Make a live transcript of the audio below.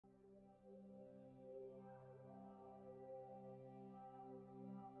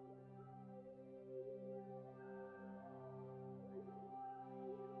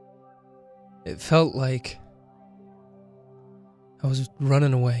It felt like I was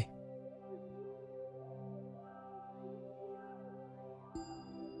running away.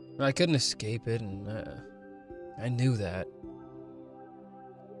 I couldn't escape it, and I knew that.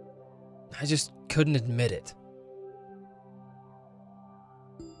 I just couldn't admit it.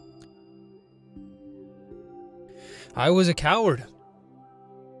 I was a coward.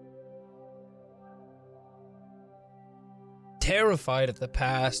 Terrified of the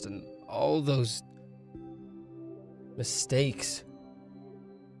past and all those mistakes.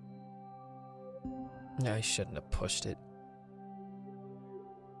 I shouldn't have pushed it.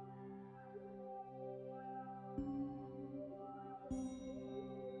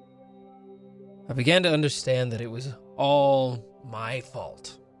 I began to understand that it was all my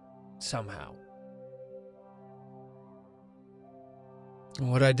fault, somehow.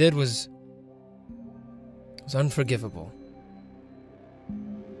 And what I did was unforgivable.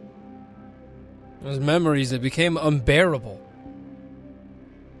 Those memories that became unbearable.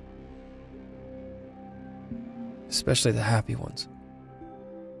 Especially the happy ones.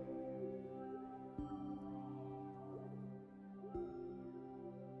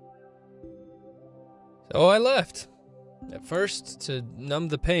 So I left. At first, to numb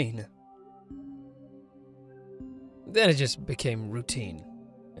the pain. Then it just became routine.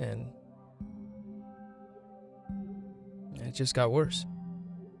 And it just got worse.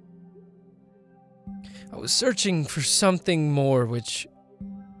 I was searching for something more which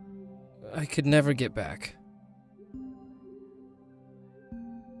I could never get back.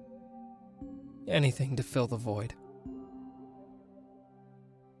 Anything to fill the void.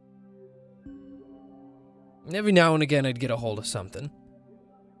 And every now and again I'd get a hold of something.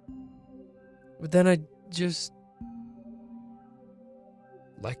 But then I'd just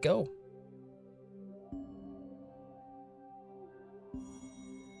let go.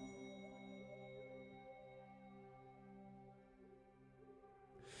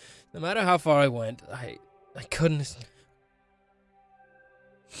 No matter how far I went, I couldn't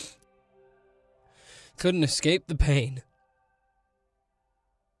escape the pain.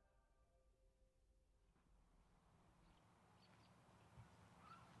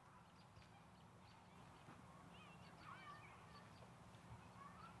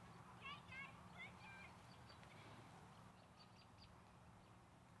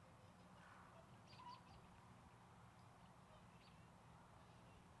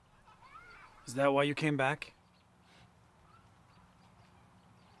 Is that why you came back?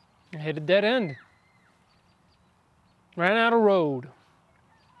 I hit a dead end. Ran out of road.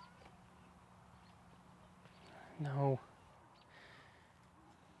 No.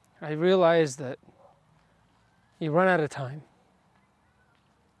 I realized that you run out of time.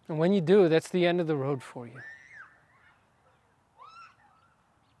 And when you do, that's the end of the road for you.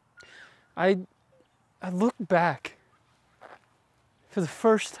 I looked back for the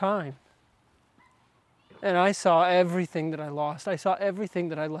first time. And I saw everything that I lost. I saw everything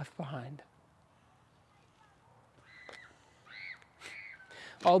that I left behind.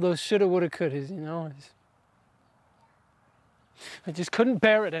 All those shoulda, woulda, couldas, you know. I just couldn't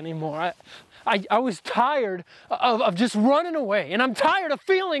bear it anymore. I was tired of just running away. And I'm tired of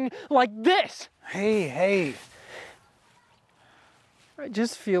feeling like this. Hey. I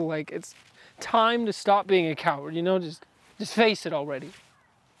just feel like it's time to stop being a coward, you know? Just face it already.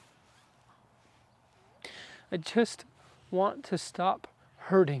 I just want to stop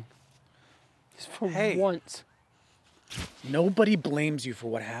hurting. Just for once. Nobody blames you for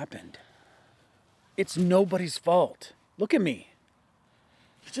what happened. It's nobody's fault. Look at me.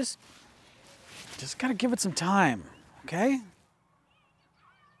 You just gotta give it some time, okay?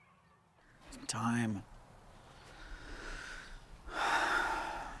 Some time.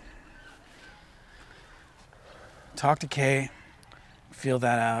 Talk to Kay. Feel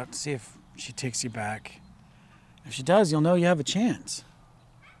that out. See if she takes you back. If she does, you'll know you have a chance.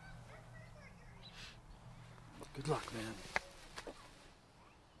 Good luck, man.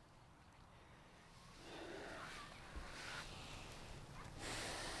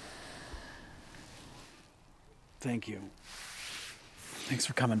 Thank you. Thanks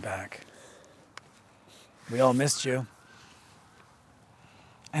for coming back. We all missed you.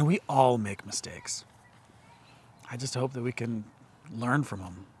 And we all make mistakes. I just hope that we can learn from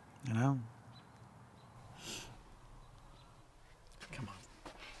them, you know? Come on.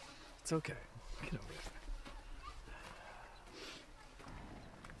 It's okay. Get over it.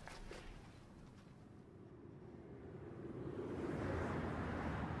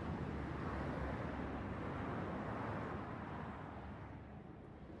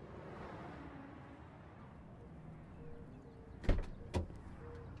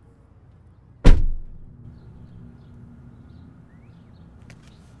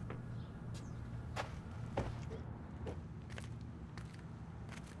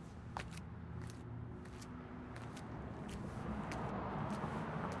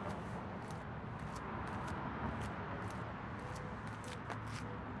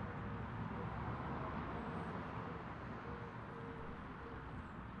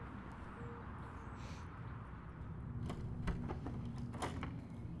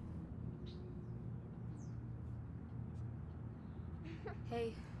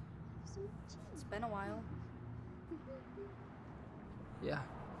 Hey, it's been a while. Yeah.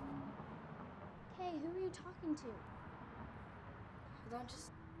 Hey, who are you talking to? Don't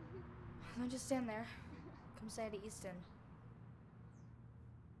just stand there. Come say hi to Easton.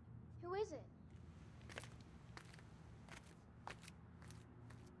 Who is it?